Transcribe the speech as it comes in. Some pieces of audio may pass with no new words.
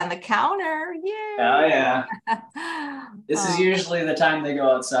counter. Oh, Yay. yeah. This is usually the time they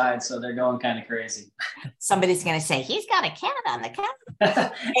go outside, so they're going kind of crazy. Somebody's going to say, he's got a cat on the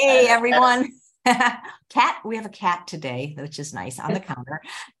counter. Hey, everyone. Cat, we have a cat today, which is nice, on the counter.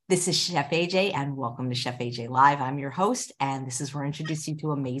 This is Chef AJ, and welcome to Chef AJ Live. I'm your host, and this is where I introduce you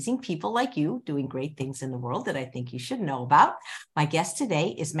to amazing people like you doing great things in the world that I think you should know about. My guest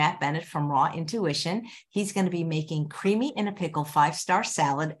today is Matt Bennett from Raw Intuition. He's going to be making creamy in a pickle 5-star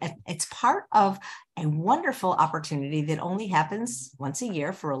salad. It's part of a wonderful opportunity that only happens once a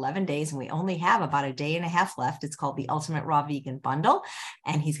year for 11 days, and we only have about a day and a half left. It's called the Ultimate Raw Vegan Bundle,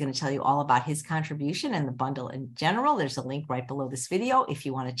 and he's going to tell you all about his contribution and the bundle in general. There's a link right below this video if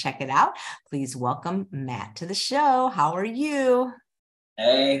you want to check it out. Please welcome Matt to the show. How are you?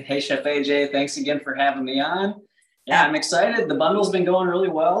 Hey, Chef AJ. Thanks again for having me on. Yeah, I'm excited. The bundle's been going really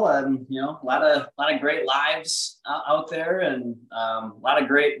well. A lot of great lives out there, and a lot of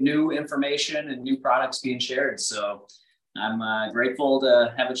great new information and new products being shared. So I'm grateful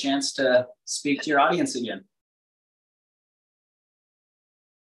to have a chance to speak to your audience again.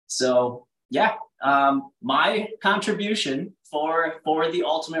 So yeah, my contribution for the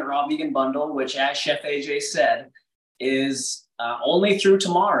Ultimate Raw Vegan Bundle, which, as Chef AJ said, is only through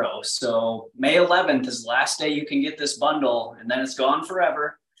tomorrow. So May 11th is the last day you can get this bundle, and then it's gone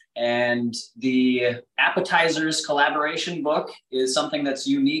forever. And the appetizers collaboration book is something that's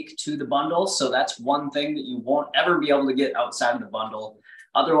unique to the bundle. So that's one thing that you won't ever be able to get outside of the bundle.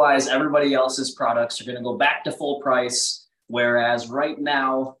 Otherwise, everybody else's products are going to go back to full price. Whereas right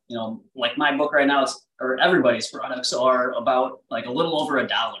now, like my book right now, or everybody's products are about like a little over $1.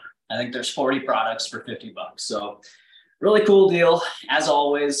 I think there's 40 products for $50. So really cool deal, as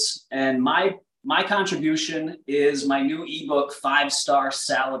always. And my contribution is my new ebook, 5-Star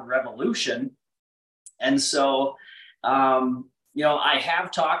Salad Revolution. And so, I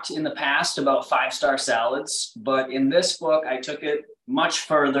have talked in the past about 5-star salads, but in this book, I took it much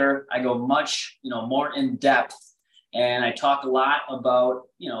further. I go much, more in depth. And I talk a lot about,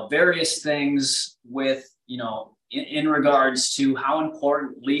 various things with, in regards to how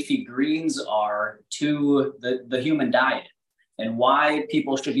important leafy greens are to the human diet, and why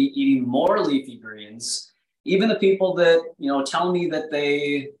people should be eating more leafy greens. Even the people that, tell me that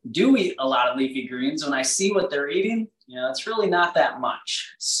they do eat a lot of leafy greens, when I see what they're eating, it's really not that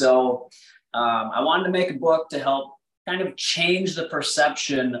much. So I wanted to make a book to help kind of change the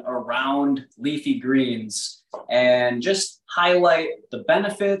perception around leafy greens and just highlight the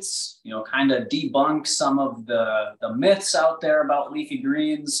benefits, kind of debunk some of the myths out there about leafy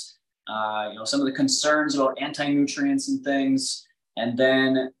greens, some of the concerns about anti-nutrients and things, and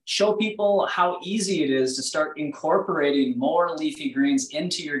then show people how easy it is to start incorporating more leafy greens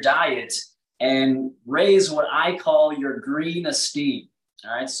into your diet and raise what I call your green esteem.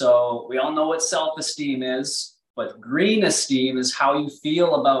 All right, so we all know what self-esteem is, but green esteem is how you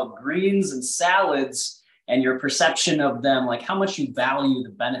feel about greens and salads and your perception of them, like how much you value the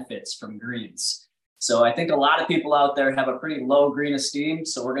benefits from greens. So I think a lot of people out there have a pretty low green esteem.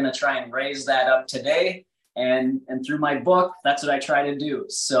 So we're going to try and raise that up today. And through my book, that's what I try to do.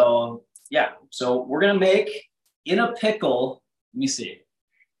 So yeah, so we're going to make in a pickle. Let me see.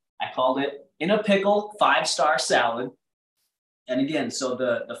 I called it in a pickle 5-star salad. And again, so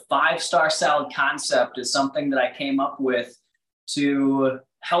the 5-star salad concept is something that I came up with to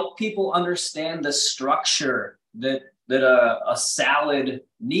help people understand the structure that a salad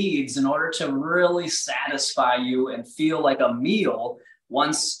needs in order to really satisfy you and feel like a meal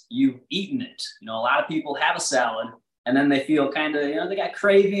once you've eaten it. A lot of people have a salad and then they feel kind of, they got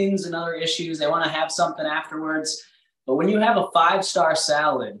cravings and other issues. They want to have something afterwards. But when you have a 5-star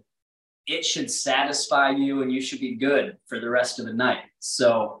salad, it should satisfy you and you should be good for the rest of the night.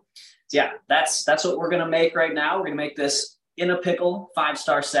 So yeah, that's what we're going to make right now. We're going to make this in a pickle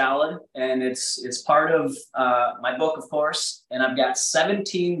 5-star salad, and it's part of my book, of course. And I've got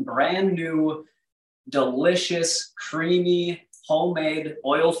 17 brand new, delicious, creamy, homemade,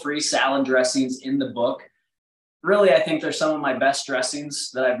 oil-free salad dressings in the book. Really, I think they're some of my best dressings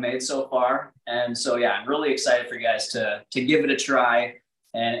that I've made so far. And so, yeah, I'm really excited for you guys to give it a try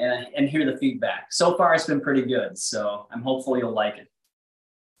and hear the feedback. So far, it's been pretty good. So I'm hopeful you'll like it.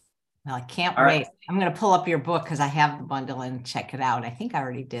 Well, I can't wait. Right. I'm going to pull up your book because I have the bundle and check it out. I think I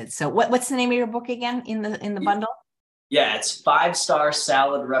already did. So what's the name of your book again in the bundle? Yeah, it's 5-Star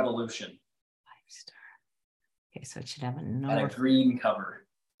Salad Revolution. 5-star. Okay, so it should have a green cover.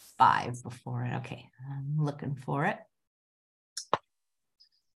 5 before it. Okay, I'm looking for it.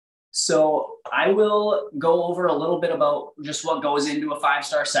 So I will go over a little bit about just what goes into a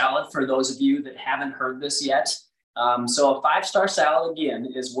 5-star salad for those of you that haven't heard this yet. So a 5-star salad,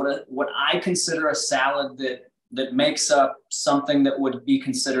 again, is what I consider a salad that makes up something that would be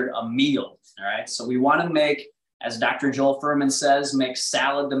considered a meal. All right. So we want to make, as Dr. Joel Furman says, make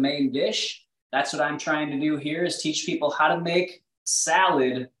salad the main dish. That's what I'm trying to do here, is teach people how to make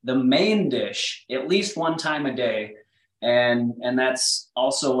salad the main dish at least one time a day. And that's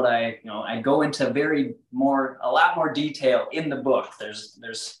also what I go into a lot more detail in the book.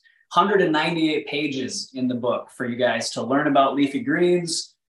 There's 198 pages in the book for you guys to learn about leafy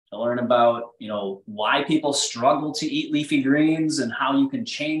greens, to learn about, why people struggle to eat leafy greens and how you can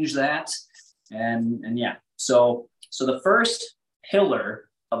change that. And yeah, so the first pillar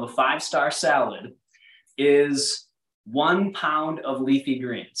of a 5-star salad is 1 pound of leafy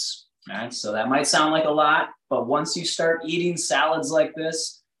greens. All right, so that might sound like a lot, but once you start eating salads like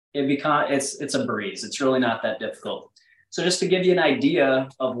this, it's a breeze. It's really not that difficult. So just to give you an idea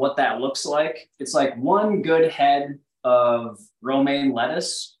of what that looks like, it's like 1 good head of romaine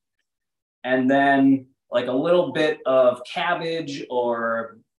lettuce, and then like a little bit of cabbage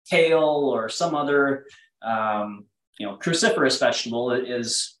or kale or some other, cruciferous vegetable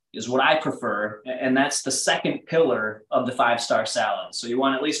is what I prefer. And that's the second pillar of the 5-star salad. So you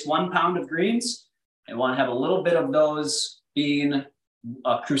want at least 1 pound of greens, and want to have a little bit of those being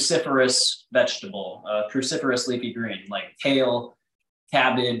a cruciferous vegetable, a cruciferous leafy green, like kale,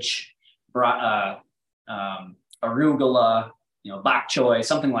 cabbage, arugula, bok choy,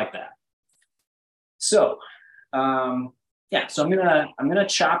 something like that. So, so I'm gonna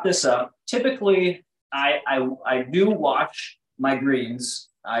chop this up. Typically, I do wash my greens.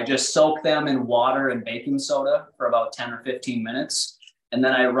 I just soak them in water and baking soda for about 10 or 15 minutes, and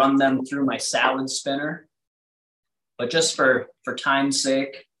then I run them through my salad spinner. But just for time's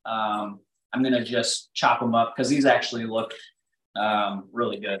sake, I'm gonna just chop them up because these actually look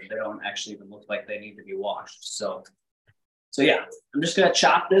really good. They don't actually even look like they need to be washed. So yeah, I'm just gonna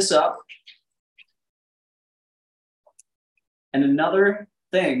chop this up. And another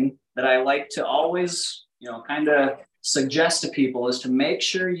thing that I like to always, kind of suggest to people is to make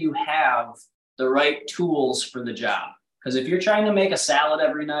sure you have the right tools for the job. Because if you're trying to make a salad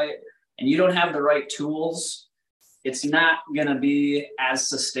every night and you don't have the right tools, it's not going to be as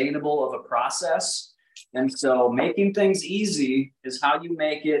sustainable of a process. And so making things easy is how you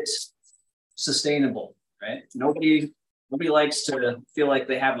make it sustainable, right? Nobody likes to feel like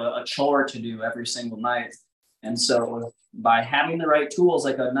they have a chore to do every single night. And so by having the right tools,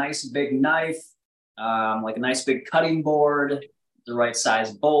 like a nice big knife, like a nice big cutting board, the right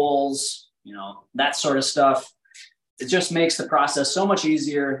size bowls, that sort of stuff, it just makes the process so much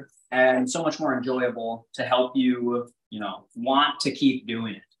easier and so much more enjoyable to help you, want to keep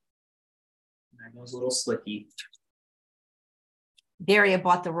doing it. That goes a little slicky. Daria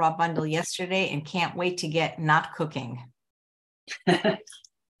bought the raw bundle yesterday and can't wait to get not cooking.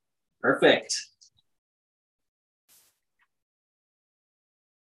 Perfect.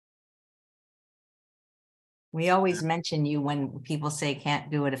 We always mention you when people say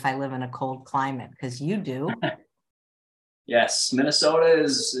can't do it if I live in a cold climate, because you do. Yes, Minnesota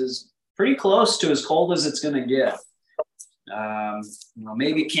is pretty close to as cold as it's going to get.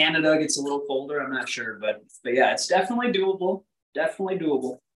 Maybe Canada gets a little colder. I'm not sure, but yeah, it's definitely doable. Definitely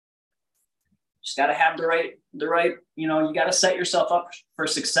doable. Just got to have the right. You got to set yourself up for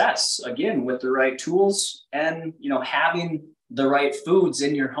success again with the right tools and having the right foods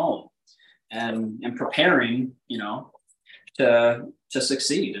in your home and preparing to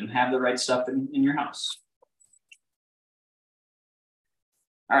succeed and have the right stuff in your house.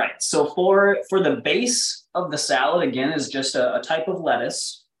 All right, so for the base of the salad, again, is just a type of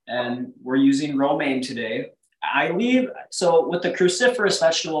lettuce, and we're using romaine today. So with the cruciferous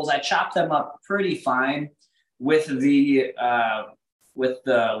vegetables, I chop them up pretty fine. With the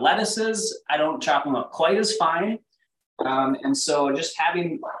lettuces, I don't chop them up quite as fine. And so just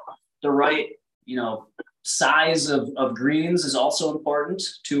having the right, size of greens is also important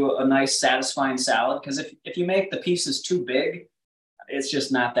to a nice satisfying salad. Because if you make the pieces too big, it's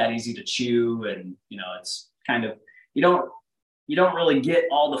just not that easy to chew. And, it's kind of, you don't really get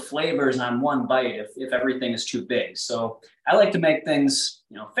all the flavors on one bite if everything is too big. So I like to make things,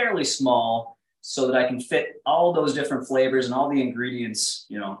 fairly small so that I can fit all those different flavors and all the ingredients,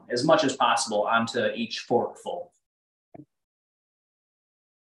 as much as possible onto each forkful.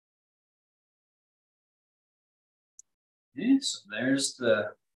 Okay, so there's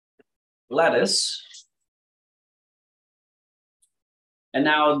the lettuce. And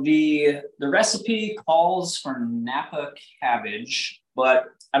now the recipe calls for Napa cabbage, but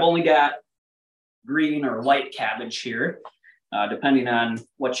I've only got green or white cabbage here, depending on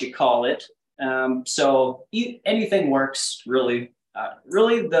what you call it. So anything works really.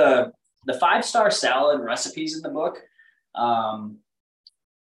 Really, the 5-star salad recipes in the book,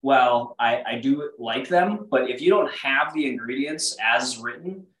 well, I do like them, but if you don't have the ingredients as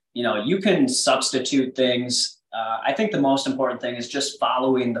written, you can substitute things. I think the most important thing is just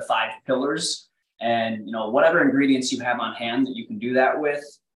following the 5 pillars, and whatever ingredients you have on hand that you can do that with,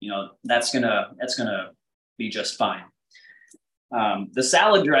 that's gonna be just fine. The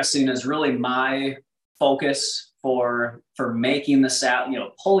salad dressing is really my focus for making the salad,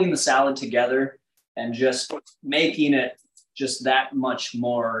 pulling the salad together and just making it just that much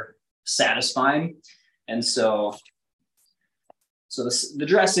more satisfying. And so the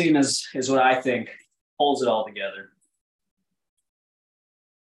dressing is what I think holds it all together.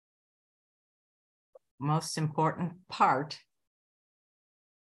 Most important part.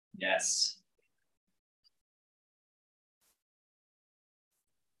 Yes.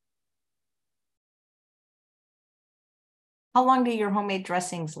 How long do your homemade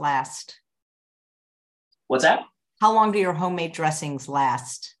dressings last? What's that? How long do your homemade dressings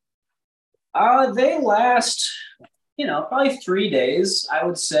last? They last, probably 3 days, I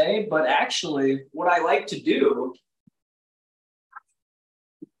would say. But actually, what I like to do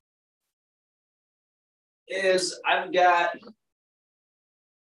is I've got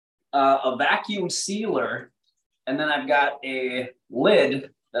a vacuum sealer, and then I've got a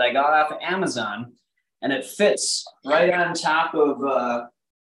lid that I got off of Amazon, and it fits right on top of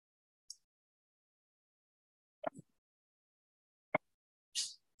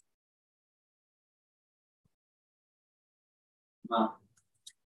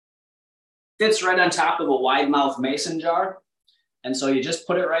fits right on top of a wide mouth mason jar. And so you just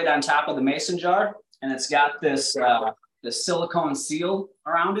put it right on top of the mason jar, and it's got this silicone seal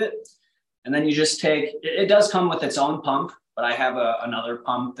around it. And then you just take, it does come with its own pump, but I have another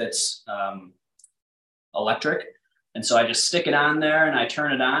pump that's electric. And so I just stick it on there and I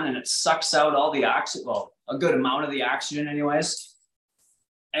turn it on, and it sucks out all the oxygen, well, a good amount of the oxygen anyways.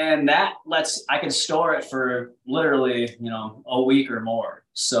 And that I can store it for literally, a week or more.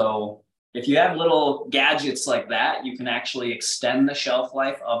 So if you have little gadgets like that, you can actually extend the shelf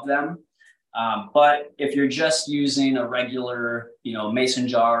life of them. But if you're just using a regular, mason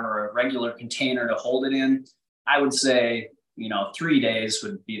jar or a regular container to hold it in, I would say, 3 days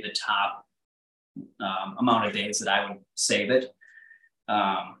would be the top amount of days that I would save it.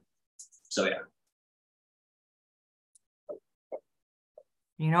 So yeah.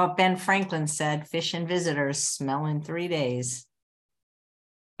 You know what Ben Franklin said? Fish and visitors smell in 3 days.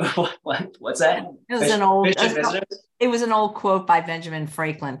 What's that? It was an old quote by Benjamin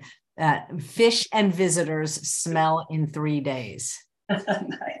Franklin. Fish and visitors smell in 3 days.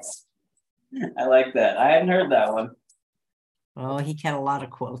 Nice. I like that. I hadn't heard that one. Well, he had a lot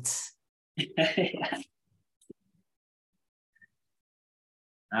of quotes.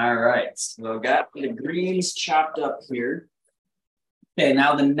 All right. So I've got the greens chopped up here. Okay,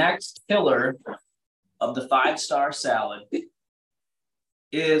 now the next pillar of the 5-star salad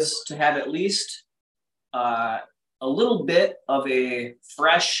is to have at least a little bit of a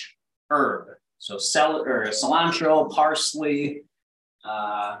fresh herb. So cilantro, parsley,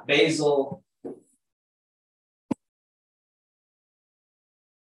 basil.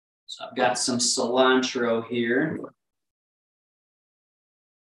 So I've got some cilantro here.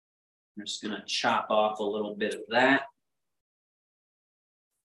 I'm just going to chop off a little bit of that.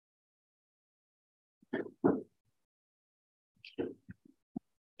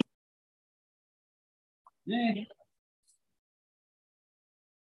 Yeah.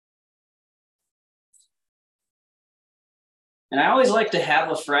 And I always like to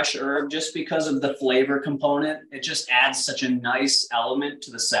have a fresh herb just because of the flavor component. It just adds such a nice element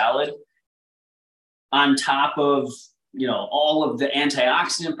to the salad on top of, all of the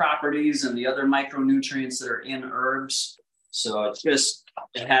antioxidant properties and the other micronutrients that are in herbs. So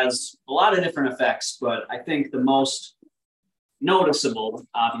it has a lot of different effects, but I think the most noticeable,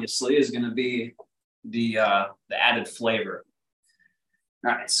 obviously, is going to be the added flavor.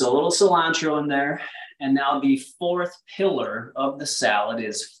 All right, so a little cilantro in there. And now the 4th pillar of the salad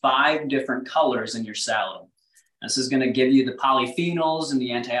is 5 different colors in your salad. This is going to give you the polyphenols and the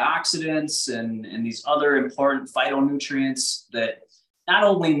antioxidants and these other important phytonutrients that not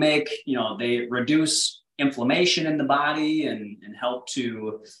only make, they reduce inflammation in the body and help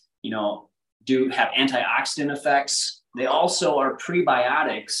to, have antioxidant effects. They also are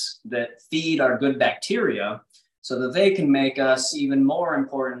prebiotics that feed our good bacteria so that they can make us even more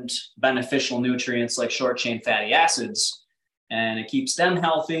important beneficial nutrients like short chain fatty acids. And it keeps them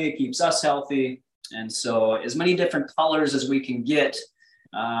healthy, it keeps us healthy. And so as many different colors as we can get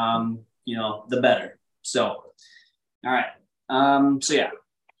the better. So, all right. So yeah,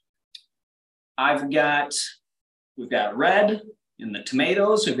 we've got red in the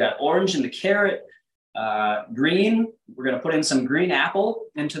tomatoes. We've got orange in the carrot. Green, we're going to put in some green apple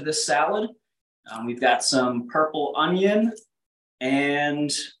into this salad. We've got some purple onion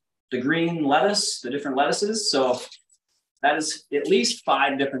and the green lettuce, the different lettuces. So that is at least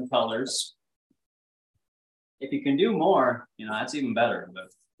 5 different colors. If you can do more, that's even better. But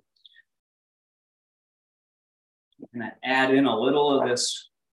I'm going to add in a little of this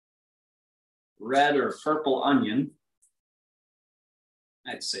red or purple onion.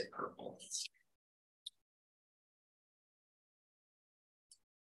 I'd say purple.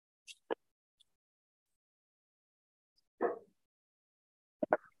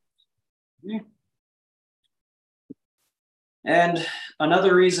 And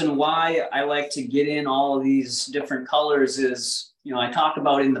another reason why I like to get in all of these different colors is, I talk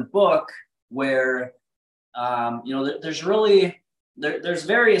about in the book where, there's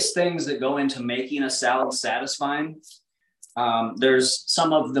various things that go into making a salad satisfying. There's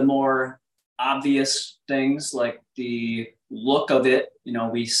some of the more obvious things like the look of it.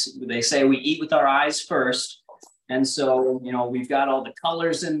 They say we eat with our eyes first. And so, we've got all the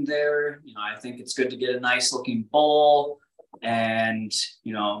colors in there. I think it's good to get a nice looking bowl and,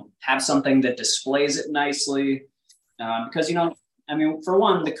 have something that displays it nicely. Because, for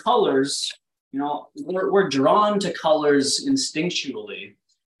one, the colors, we're drawn to colors instinctually.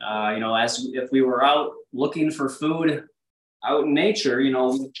 As if we were out looking for food out in nature,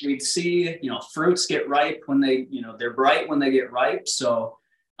 we'd see, fruits get ripe when they're bright when they get ripe. So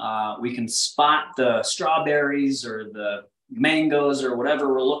we can spot the strawberries or the mangoes or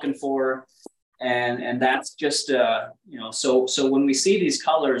whatever we're looking for. And that's just, so when we see these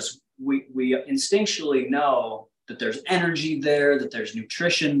colors, we instinctually know that there's energy there, that there's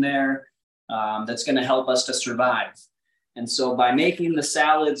nutrition there, that's going to help us to survive. And so by making the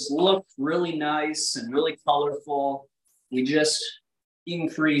salads look really nice and really colorful, we just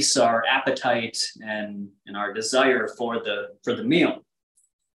increase our appetite and our desire for the meal.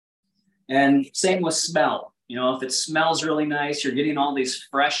 And same with smell. If it smells really nice, you're getting all these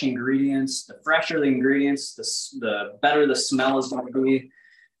fresh ingredients. The fresher the ingredients, the better the smell is going to be,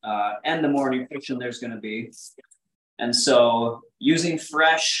 and the more nutrition there's going to be. And so using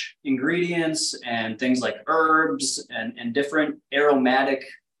fresh ingredients and things like herbs and different aromatic,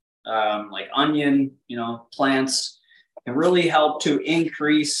 like onion, plants, can really help to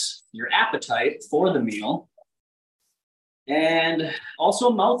increase your appetite for the meal. And also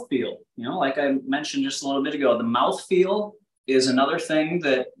mouthfeel, like I mentioned just a little bit ago, the mouthfeel is another thing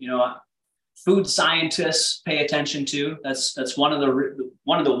that, food scientists pay attention to. That's one of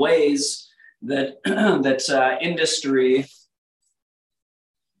the ways that that industry,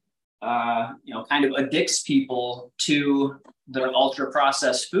 kind of addicts people to the ultra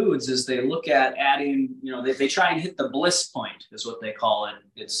processed foods is they look at adding, they try and hit the bliss point is what they call it.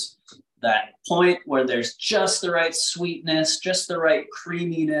 It's that point where there's just the right sweetness, just the right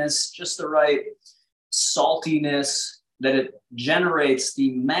creaminess, just the right saltiness that it generates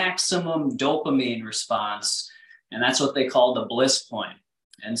the maximum dopamine response. And that's what they call the bliss point.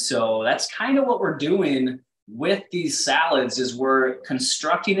 And so that's kind of what we're doing with these salads is we're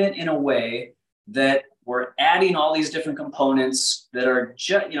constructing it in a way that we're adding all these different components that are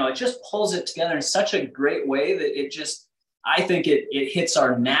just, it just pulls it together in such a great way that I think it hits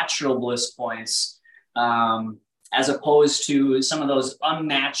our natural bliss points, as opposed to some of those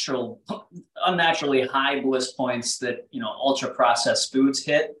unnaturally high bliss points that, ultra processed foods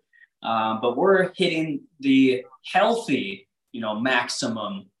hit. But we're hitting the healthy,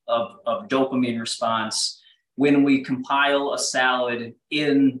 maximum of dopamine response when we compile a salad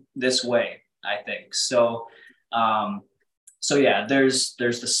in this way, I think. So, yeah, there's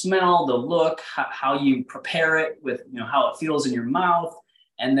the smell, the look, how you prepare it with, how it feels in your mouth.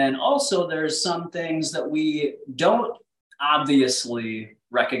 And then also there's some things that we don't obviously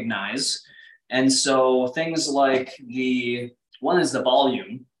recognize. And so things like one is the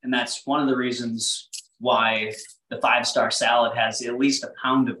volume. And that's one of the reasons why the 5-star salad has at least a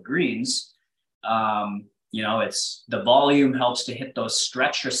pound of greens. It's the volume helps to hit those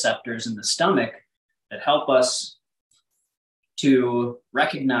stretch receptors in the stomach that help us to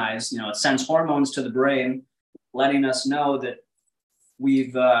recognize, it sends hormones to the brain, letting us know that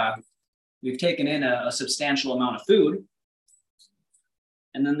we've taken in a substantial amount of food.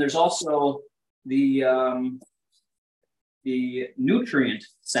 And then there's also the nutrient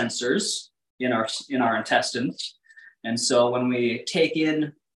sensors in our intestines. And so when we take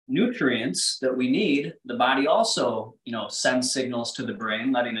in nutrients that we need, the body also, sends signals to the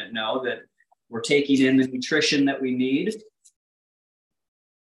brain, letting it know that we're taking in the nutrition that we need.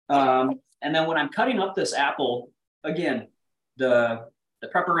 And then when I'm cutting up this apple, again, the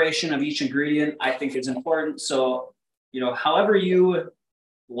preparation of each ingredient, I think, is important. So, however you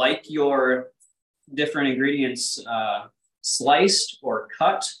like your different ingredients sliced or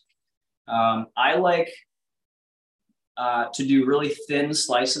cut, I like to do really thin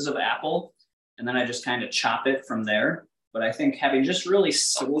slices of apple, and then I just kind of chop it from there. But I think having just really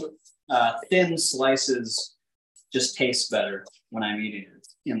thin slices just tastes better when I'm eating it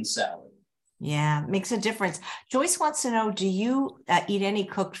in salad. Yeah, makes a difference. Joyce wants to know, do you eat any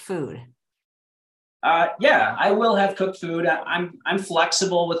cooked food? Yeah, I will have cooked food. I'm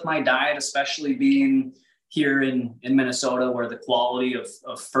flexible with my diet, especially being here in Minnesota, where the quality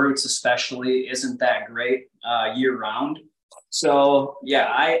of fruits especially isn't that great year round. So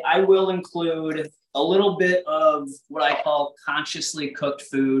yeah, I will include a little bit of what I call consciously cooked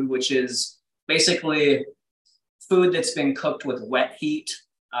food, which is basically food that's been cooked with wet heat,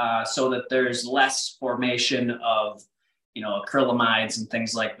 so that there's less formation of, acrylamides and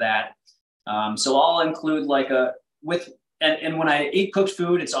things like that. So I'll include and when I eat cooked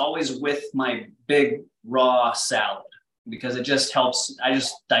food, it's always with my big raw salad, because it just helps. I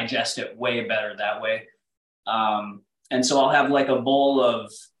just digest it way better that way. And so I'll have like a bowl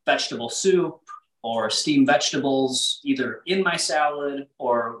of vegetable soup or steamed vegetables, either in my salad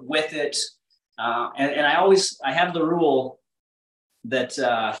or with it. And I have the rule that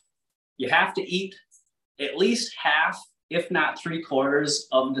you have to eat at least half, if not 3/4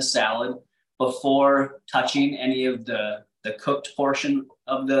 of the salad before touching any of the cooked portion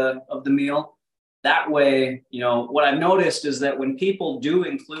of the meal. That way, what I've noticed is that when people do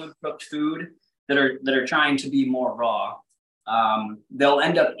include cooked food that are trying to be more raw, they'll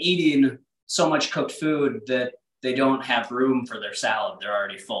end up eating so much cooked food that they don't have room for their salad. They're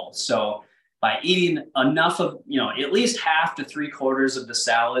already full. So by eating enough of, at least half to 3/4 of the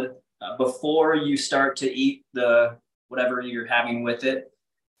salad before you start to eat the whatever you're having with it,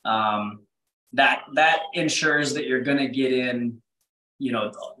 that ensures that you're going to get in,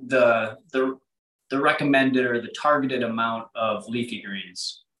 the recommended or the targeted amount of leafy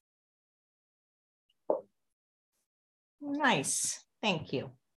greens. Nice. Thank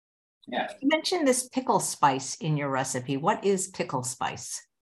you. Yeah. You mentioned this pickle spice in your recipe. What is pickle spice?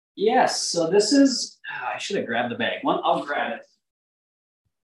 Yes. So this is, I should have grabbed the bag. I'll grab it.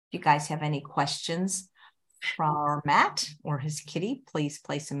 If you guys have any questions for Matt or his kitty, please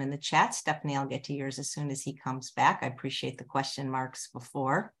place them in the chat. Stephanie, I'll get to yours as soon as he comes back. I appreciate the question marks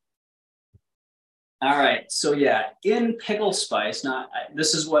before. All right. So yeah, in pickle spice,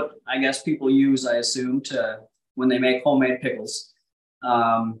 this is what I guess people use, I assume, when they make homemade pickles.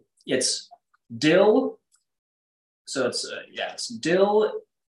 It's dill. So it's dill,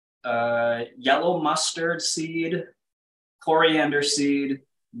 yellow mustard seed, coriander seed,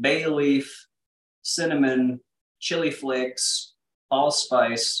 bay leaf, cinnamon, chili flakes,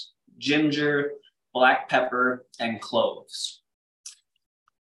 allspice, ginger, black pepper, and cloves.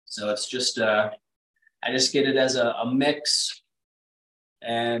 So it's just, I just get it as a mix,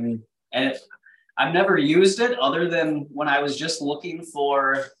 and I've never used it other than when I was just looking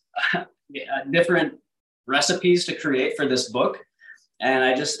for different recipes to create for this book. And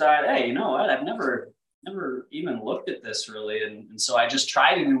I just thought, hey, you know what? I've never even looked at this really. And so I just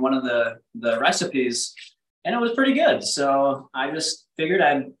tried it in one of the recipes, and it was pretty good. So I just figured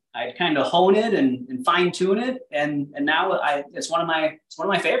I'd kind of hone it and fine tune it. And now it's one of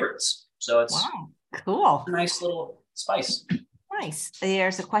my favorites. So it's wow, cool. A nice little spice. Nice.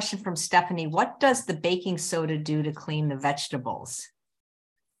 There's a question from Stephanie. What does the baking soda do to clean the vegetables?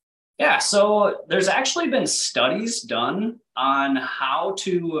 Yeah, so there's actually been studies done on how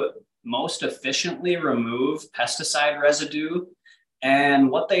to most efficiently remove pesticide residue. And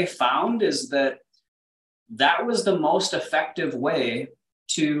what they found is that was the most effective way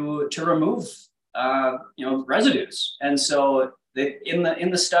to remove residues. And so in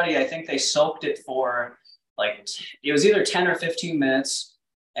the study, I think they soaked it for it was either 10 or 15 minutes.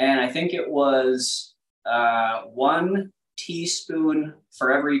 And I think it was 1 teaspoon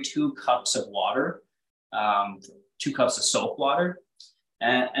for every 2 cups of water, 2 cups of soap water.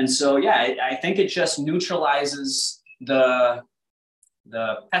 And so, yeah, I think it just neutralizes the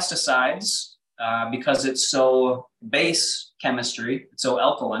pesticides because it's so base chemistry, it's so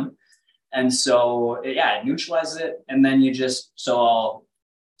alkaline. And so, yeah, it neutralizes it. And then I'll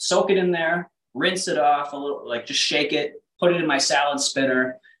soak it in there, rinse it off a little, just shake it, put it in my salad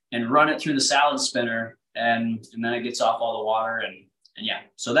spinner and run it through the salad spinner. And then it gets off all the water, and and yeah,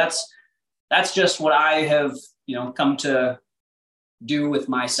 so that's just what I have, come to do with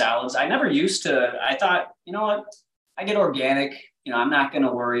my salads. I never used to. I thought, you know what, I get organic, I'm not going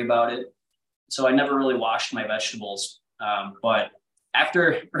to worry about it. So I never really washed my vegetables. But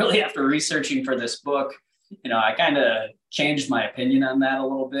after researching for this book, I kind of changed my opinion on that a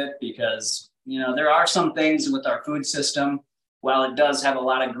little bit, because, there are some things with our food system. While it does have a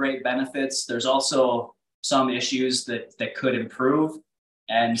lot of great benefits, there's also some issues that could improve.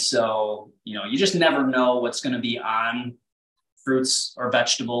 And so, you just never know what's going to be on fruits or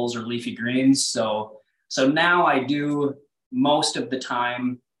vegetables or leafy greens. So now I do most of the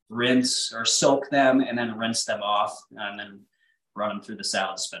time rinse or soak them and then rinse them off and then run them through the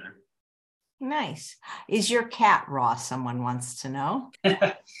salad spinner. Nice. Is your cat raw? Someone wants to know.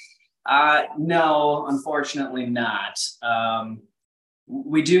 No, unfortunately not.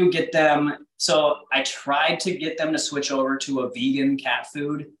 We do get them. So I tried to get them to switch over to a vegan cat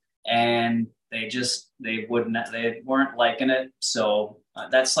food, and they weren't liking it. So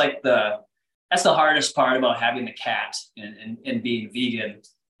that's the hardest part about having the cat and being vegan.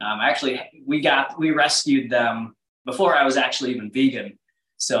 Actually, we rescued them before I was actually even vegan.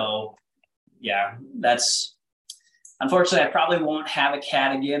 So yeah, unfortunately, I probably won't have a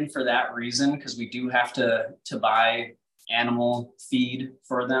cat again for that reason, because we do have to buy animal feed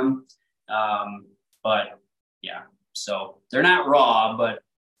for them. But yeah, so they're not raw, but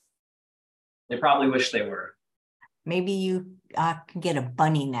they probably wish they were. Maybe you can get a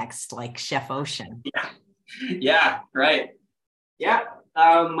bunny next, like Chef Ocean. Yeah, right. Yeah.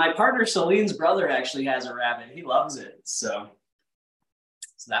 My partner Celine's brother actually has a rabbit. He loves it. So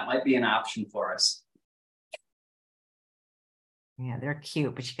that might be an option for us. Yeah, they're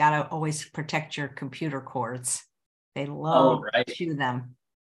cute, but you got to always protect your computer cords. They love to chew them.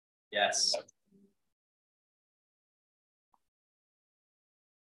 Yes.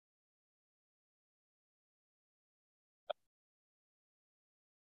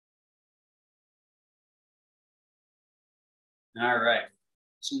 All right.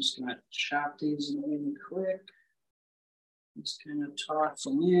 So I'm just going to chop these in quick. Just kind of toss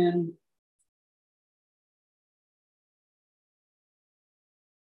them in.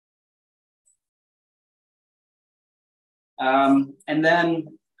 And then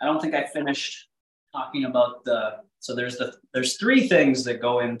I don't think I finished talking about so there's three things that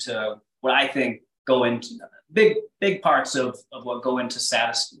go into what I think go into big parts of what go into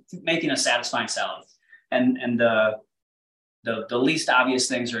making a satisfying salad. And the least obvious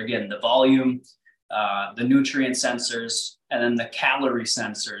things are, again, the volume, the nutrient sensors, and then the calorie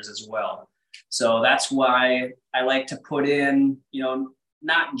sensors as well. So that's why I like to put in,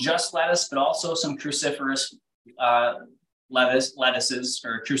 not just lettuce, but also some cruciferous lettuces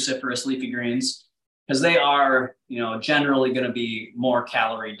or cruciferous leafy greens, because they are, generally going to be more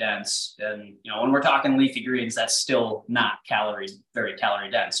calorie dense. And, when we're talking leafy greens, that's still not very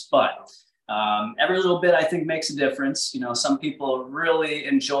calorie dense, but every little bit I think makes a difference. Some people really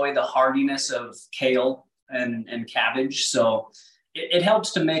enjoy the hardiness of kale and cabbage. So it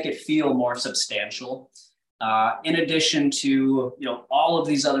helps to make it feel more substantial. In addition to, all of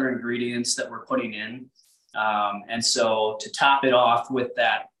these other ingredients that we're putting in. And so to top it off with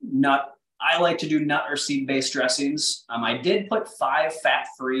that nut, I like to do nut or seed-based dressings. I did put 5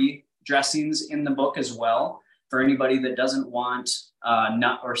 fat-free dressings in the book as well for anybody that doesn't want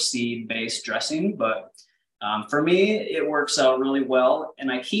nut or seed-based dressing. But for me, it works out really well.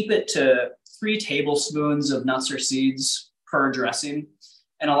 And I keep it to 3 tablespoons of nuts or seeds per dressing.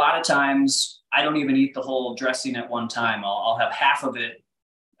 And a lot of times I don't even eat the whole dressing at one time. I'll have half of it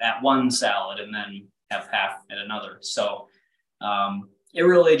at one salad and then have half at another. So it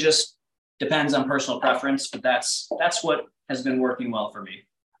really just depends on personal preference, but that's what has been working well for me.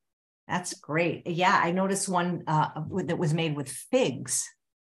 That's great. Yeah, I noticed one that was made with figs.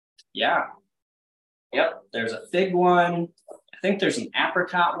 Yeah. Yep. There's a fig one. I think there's an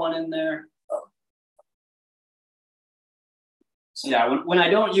apricot one in there. So yeah, when I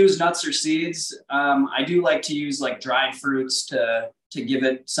don't use nuts or seeds, I do like to use like dried fruits to give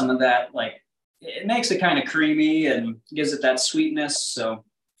it some of that, it makes it kind of creamy and gives it that sweetness. So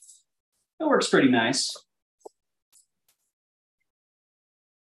it works pretty nice.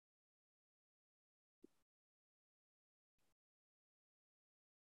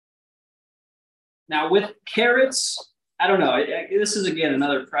 Now with carrots, I don't know. This is, again,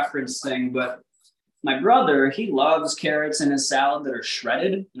 another preference thing, but my brother, he loves carrots in his salad that are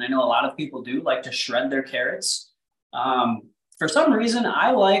shredded. And I know a lot of people do like to shred their carrots. For some reason,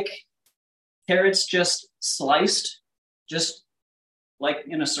 I like carrots just sliced, just like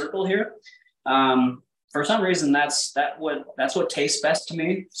in a circle here. for some reason, that's what tastes best to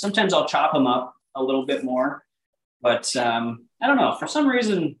me. Sometimes I'll chop them up a little bit more, but I don't know. For some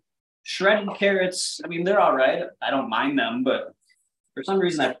reason, shredded carrots, I mean, they're all right. I don't mind them, but for some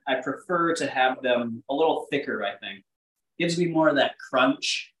reason, I prefer to have them a little thicker, I think. Gives me more of that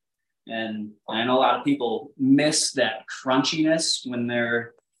crunch. And I know a lot of people miss that crunchiness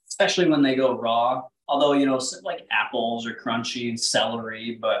especially when they go raw. Although, like apples are crunchy and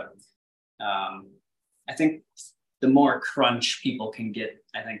celery, but I think the more crunch people can get,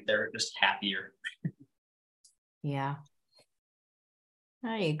 I think they're just happier. Yeah,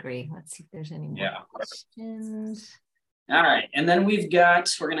 I agree. Let's see if there's any more questions. All right, and then we're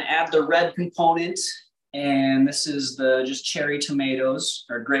going to add the red component, and this is just cherry tomatoes,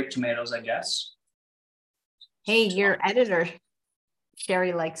 or grape tomatoes, I guess. Hey, your editor,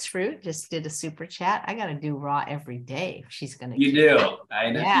 Sherry Likes Fruit, just did a super chat. I got to do raw every day. She's going to. You do. I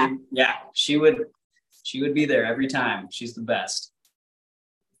know. Yeah, she would be there every time. She's the best.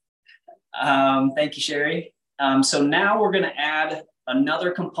 Thank you, Sherry. So now we're going to add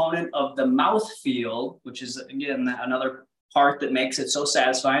another component of the mouthfeel, which is, again, another part that makes it so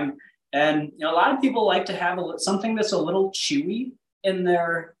satisfying. And a lot of people like to have something that's a little chewy in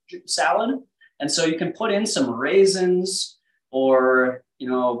their salad. And so you can put in some raisins or,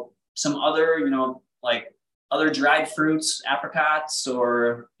 some other, like other dried fruits, apricots,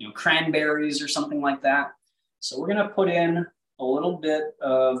 or, cranberries or something like that. So we're going to put in a little bit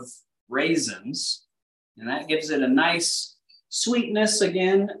of raisins, and that gives it a nice sweetness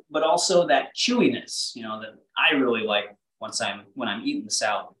again, but also that chewiness, that I really like when I'm eating the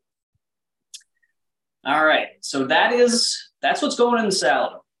salad. All right, so that's what's going in the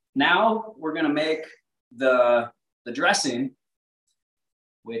salad. Now we're going to make the dressing,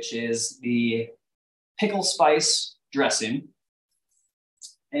 which is the pickle spice dressing.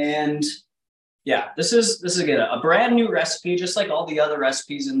 And yeah, this is again a brand new recipe, just like all the other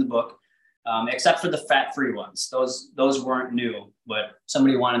recipes in the book, except for the fat-free ones. Those weren't new, but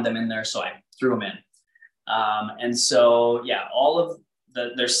somebody wanted them in there, so I threw them in. And so yeah,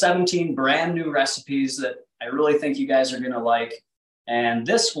 there's 17 brand new recipes that I really think you guys are going to like. And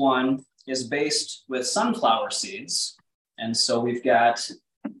this one is based with sunflower seeds. And so we've got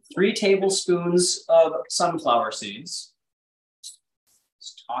 3 tablespoons of sunflower seeds.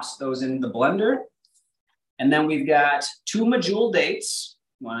 Just toss those in the blender. And then we've got 2 medjool dates.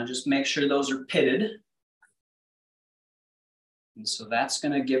 You want to just make sure those are pitted. And so that's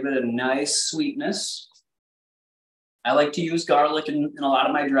going to give it a nice sweetness. I like to use garlic in a lot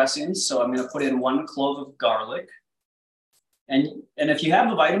of my dressings, so I'm going to put in 1 clove of garlic. And if you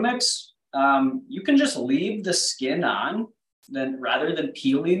have a Vitamix, you can just leave the skin on rather than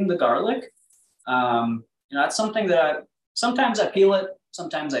peeling the garlic. That's something that sometimes I peel it,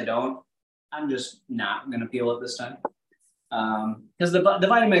 sometimes I don't. I'm just not going to peel it this time because the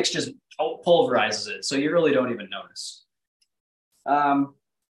Vitamix just pulverizes it, so you really don't even notice.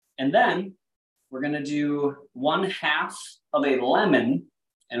 And then we're going to do 1/2 of a lemon.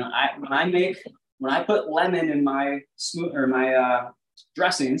 And when I put lemon in my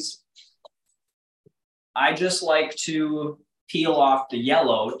dressings, I just like to peel off the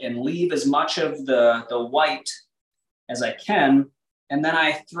yellow and leave as much of the white as I can. And then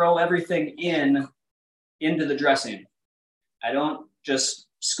I throw everything into the dressing. I don't just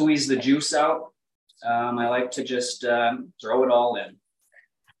squeeze the juice out. I like to just throw it all in.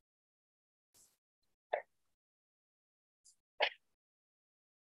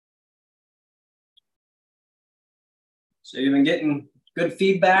 So you've been getting good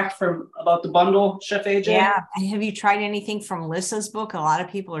feedback about the bundle, Chef AJ? Yeah. Have you tried anything from Lissa's book? A lot of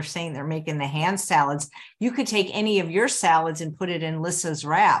people are saying they're making the hand salads. You could take any of your salads and put it in Lissa's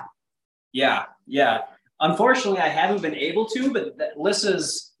wrap. Yeah. Unfortunately, I haven't been able to, but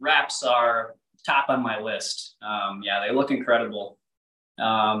Lissa's wraps are top on my list. They look incredible.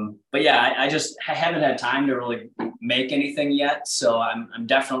 But yeah, I haven't had time to really make anything yet. So I'm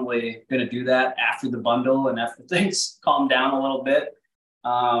definitely going to do that after the bundle and after things calm down a little bit.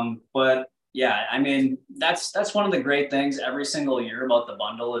 But yeah, I mean, that's one of the great things every single year about the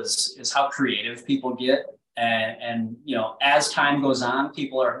bundle is how creative people get. And as time goes on,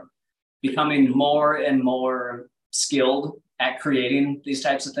 people are becoming more and more skilled at creating these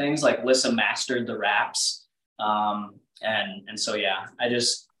types of things. Like Lissa mastered the wraps. And so, yeah, I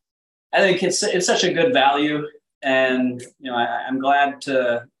think it's such a good value. And, I'm glad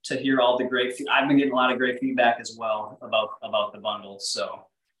to hear all the I've been getting a lot of great feedback as well about the bundle. So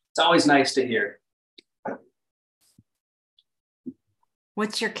it's always nice to hear.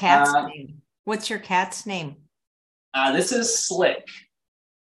 What's your cat's name? What's your cat's name? This is Slick.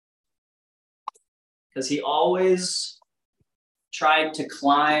 because he always tried to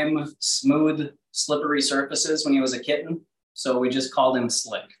climb smooth, slippery surfaces when he was a kitten. So we just called him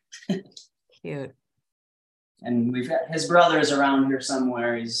Slick. Cute. And we've got his brothers around here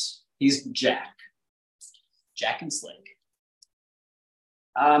somewhere. He's Jack. Jack and Slick.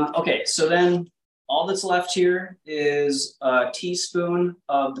 Okay, so then all that's left here is a teaspoon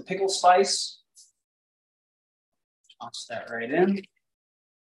of the pickle spice. Toss that right in.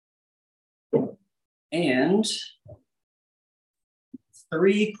 And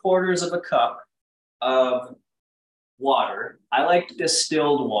 3/4 of a cup of water. I like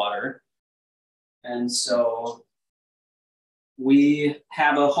distilled water. And so we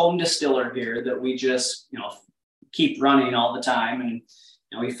have a home distiller here that we just, keep running all the time. And,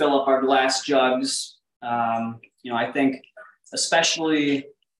 we fill up our glass jugs. I think especially,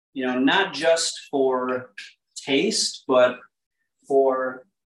 not just for taste, but for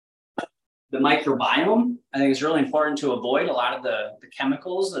the microbiome. I think it's really important to avoid a lot of the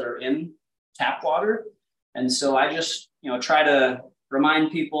chemicals that are in tap water. And so I just, try to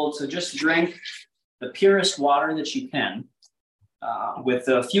remind people to just drink the purest water that you can with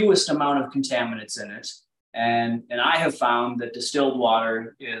the fewest amount of contaminants in it. And I have found that distilled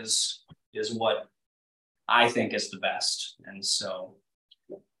water is what I think is the best. And so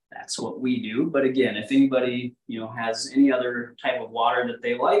that's what we do. But again, if anybody, has any other type of water that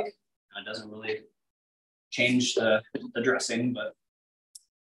they like, it doesn't really change the dressing, but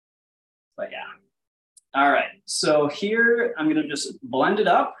yeah. All right, so here I'm gonna just blend it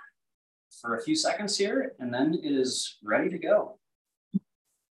up for a few seconds here, and then it is ready to go.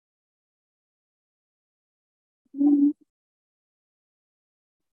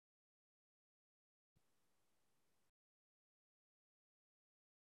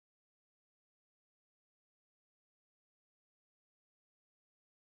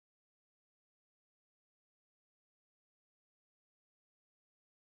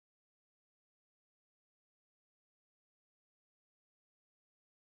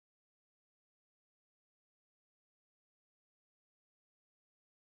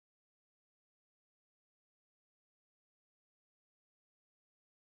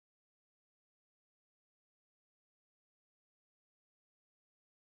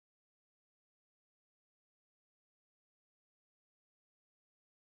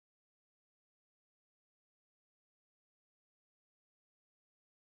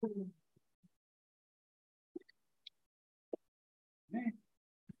 Okay.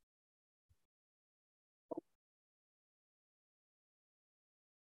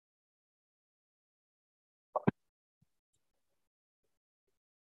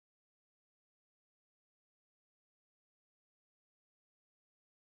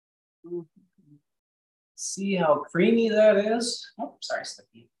 See how creamy that is? Oh, sorry,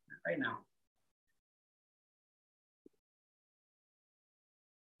 Slicky. Right now.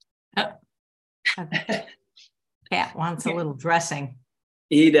 Oh. Cat wants a little dressing.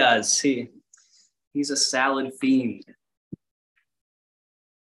 He does. He's a salad fiend.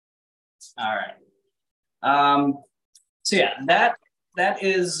 All right. So yeah, that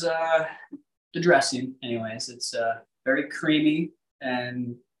is the dressing. Anyways, it's very creamy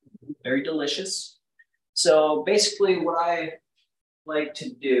and very delicious. So basically, what I like to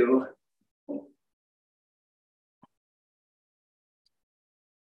do.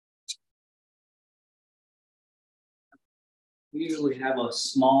 We usually have a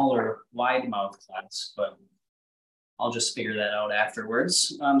smaller wide mouth class, but I'll just figure that out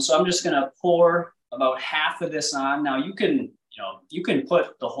afterwards. So I'm just gonna pour about half of this on. Now you can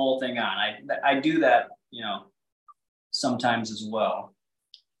put the whole thing on. I do that, sometimes as well.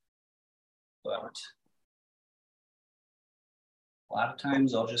 But a lot of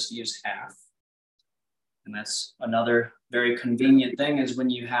times I'll just use half. And that's another very convenient thing is when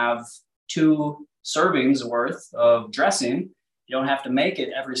you have 2 servings worth of dressing, you don't have to make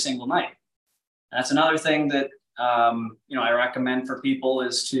it every single night. And that's another thing that, I recommend for people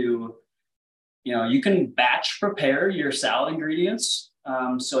is to, you can batch prepare your salad ingredients.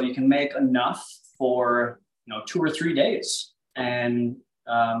 So you can make enough for, 2 or 3 days. And,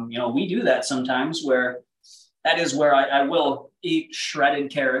 we do that sometimes where I will eat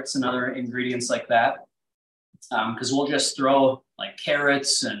shredded carrots and other ingredients like that. Because we'll just throw like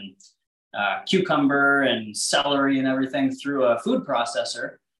carrots and cucumber and celery and everything through a food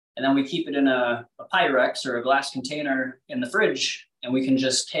processor. And then we keep it in a Pyrex or a glass container in the fridge. And we can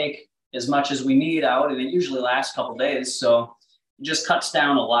just take as much as we need out. And it usually lasts a couple days. So it just cuts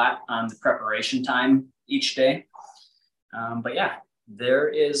down a lot on the preparation time each day. But yeah, there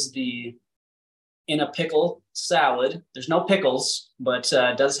is the in a pickle salad. There's no pickles, but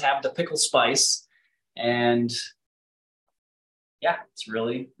it does have the pickle spice. And yeah, it's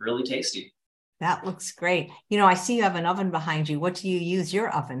really, really tasty. That looks great. You know, I see you have an oven behind you. What do you use your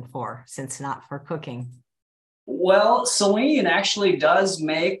oven for, since not for cooking? Well, Celine actually does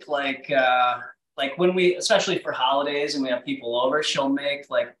make like when we, especially for holidays and we have people over, she'll make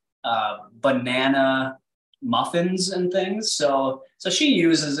like banana muffins and things. So she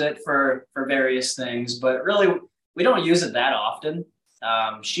uses it for various things, but really we don't use it that often.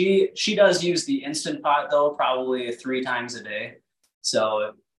 She does use the Instant Pot though, probably 3 times a day.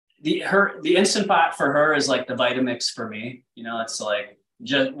 So the Instant Pot for her is like the Vitamix for me. You know, it's like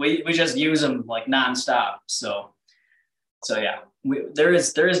just we just use them like nonstop. So yeah, there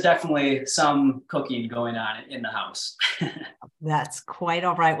is definitely some cooking going on in the house. That's quite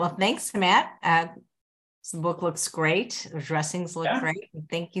all right. Well, thanks, Matt. The book looks great. The dressings look great.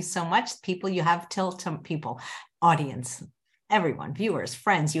 Thank you so much. People, you have till people, audience, everyone, viewers,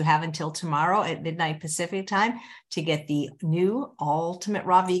 friends, you have until tomorrow at midnight Pacific time to get the new Ultimate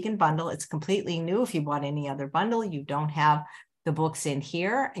Raw Vegan Bundle. It's completely new. If you bought any other bundle, you don't have the books in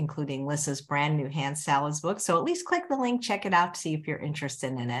here, including Lissa's brand new hand salads book. So at least click the link, check it out, see if you're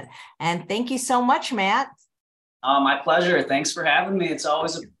interested in it. And thank you so much, Matt. My pleasure. Thanks for having me. It's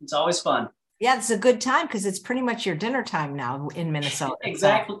always fun. Yeah, it's a good time because it's pretty much your dinner time now in Minnesota.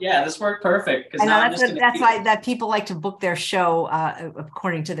 Exactly. Yeah, this worked perfect. I know that's why that people like to book their show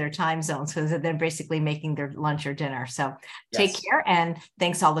according to their time zones, because they're basically making their lunch or dinner. So take care, and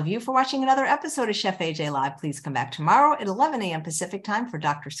thanks all of you for watching another episode of Chef AJ Live. Please come back tomorrow at 11 a.m. Pacific time for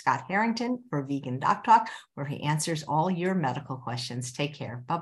Dr. Scott Harrington for Vegan Doc Talk, where he answers all your medical questions. Take care. Bye.